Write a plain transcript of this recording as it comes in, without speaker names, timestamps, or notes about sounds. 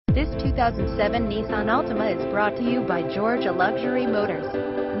This 2007 Nissan Altima is brought to you by Georgia Luxury Motors.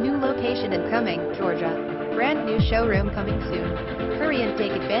 New location in Cummings, Georgia. Brand new showroom coming soon. Hurry and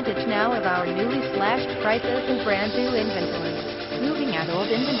take advantage now of our newly slashed prices and brand new inventory. Moving out old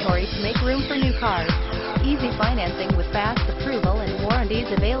inventory to make room for new cars. Easy financing with fast approval and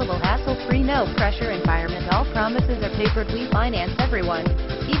warranties available. Hassle-free, no pressure environment. All promises are papered. We finance everyone,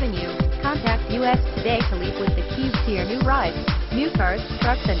 even you. Contact us today to leave with the keys to your new ride. New cars,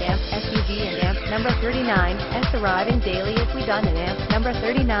 trucks, and SUV and number 39 S arriving daily if we done and number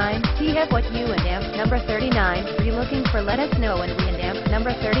 39. We have what you and number 39 are you looking for? Let us know and we and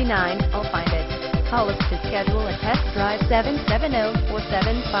number 39 I'll find it. Call us to schedule a test drive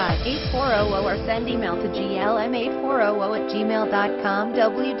 770-475-8400 or send email to glm8400@gmail.com.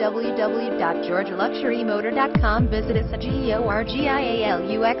 www.georgialuxurymotor.com. Visit us at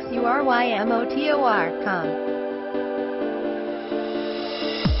georgialuxurymotor.com.